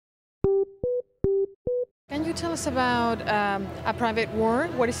Can you tell us about A Private War?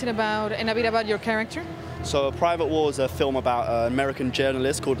 What is it about, and a bit about your character? So A Private War is a film about an American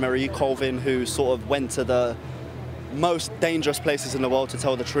journalist called Marie Colvin who sort of went to the most dangerous places in the world to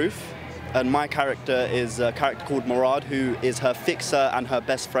tell the truth. And my character is a character called Murad, who is her fixer and her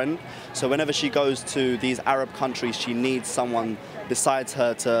best friend. So whenever she goes to these Arab countries, she needs someone besides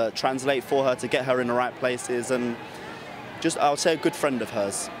her to translate for her, to get her in the right places, and just, I would say, a good friend of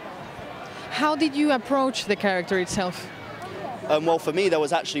hers. How did you approach the character itself? Well, for me, there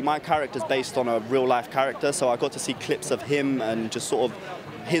was actually, my character's based on a real-life character, so I got to see clips of him and just sort of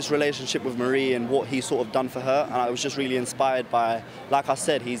his relationship with Marie and what he's sort of done for her, and I was just really inspired by, like I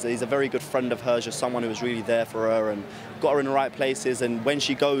said, he's a very good friend of hers, just someone who was really there for her and got her in the right places. And when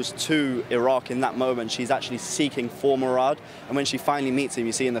she goes to Iraq in that moment, she's actually seeking for Murad, and when she finally meets him,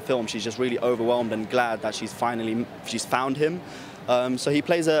 you see in the film, she's just really overwhelmed and glad that she's found him. So he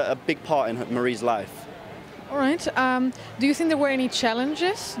plays a big part in Marie's life. All right. Do you think there were any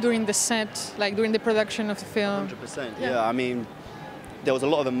challenges during the set, like during the production of the film? 100%, yeah. I mean, there was a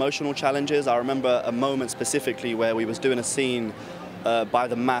lot of emotional challenges. I remember a moment specifically where we was doing a scene by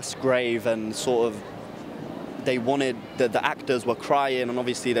the mass grave, and sort of they wanted, the actors were crying and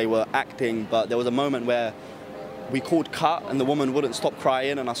obviously they were acting, but there was a moment where we called cut and the woman wouldn't stop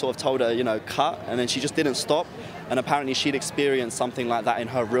crying, and I sort of told her, you know, cut, and then she just didn't stop, and apparently she'd experienced something like that in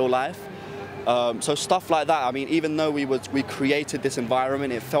her real life. So stuff like that, I mean, even though we created this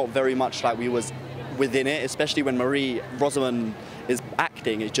environment, it felt very much like we was within it, especially when Rosamund is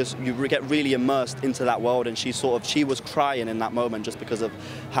acting. It just, you get really immersed into that world, and she was crying in that moment just because of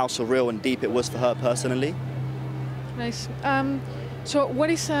how surreal and deep it was for her personally. Nice. So what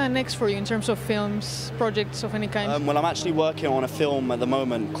is next for you in terms of films, projects of any kind? Well, I'm actually working on a film at the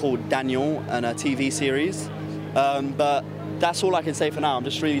moment called Daniel, and a TV series. But that's all I can say for now. I'm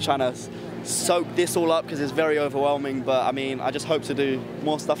just really trying to soak this all up because it's very overwhelming. But I mean, I just hope to do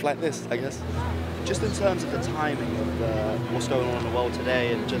more stuff like this, I guess. Just in terms of the timing of what's going on in the world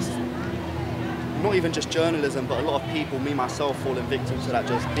today, and just not even just journalism, but a lot of people, me myself, falling victim to that,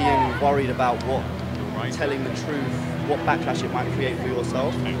 just being worried about telling the truth, what backlash it might create for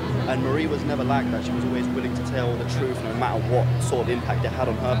yourself. And Marie was never like that. She was always willing to tell the truth no matter what sort of impact it had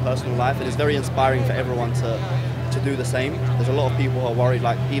on her personal life. And it's very inspiring for everyone to do the same. There's a lot of people who are worried,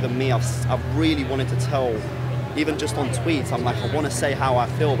 like even me, I've really wanted to tell, even just on tweets, I'm like, I want to say how I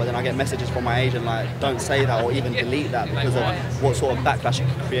feel, but then I get messages from my agent like, don't say that or even delete that because of what sort of backlash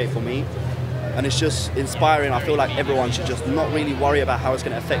it could create for me. And it's just inspiring. I feel like everyone should just not really worry about how it's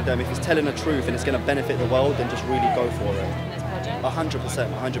going to affect them. If it's telling the truth and it's going to benefit the world, then just really go for it.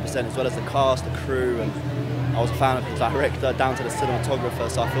 100%, as well as the cast, the crew, and I was a fan of the director down to the cinematographer,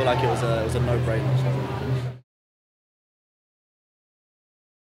 so I feel like it was a no-brainer.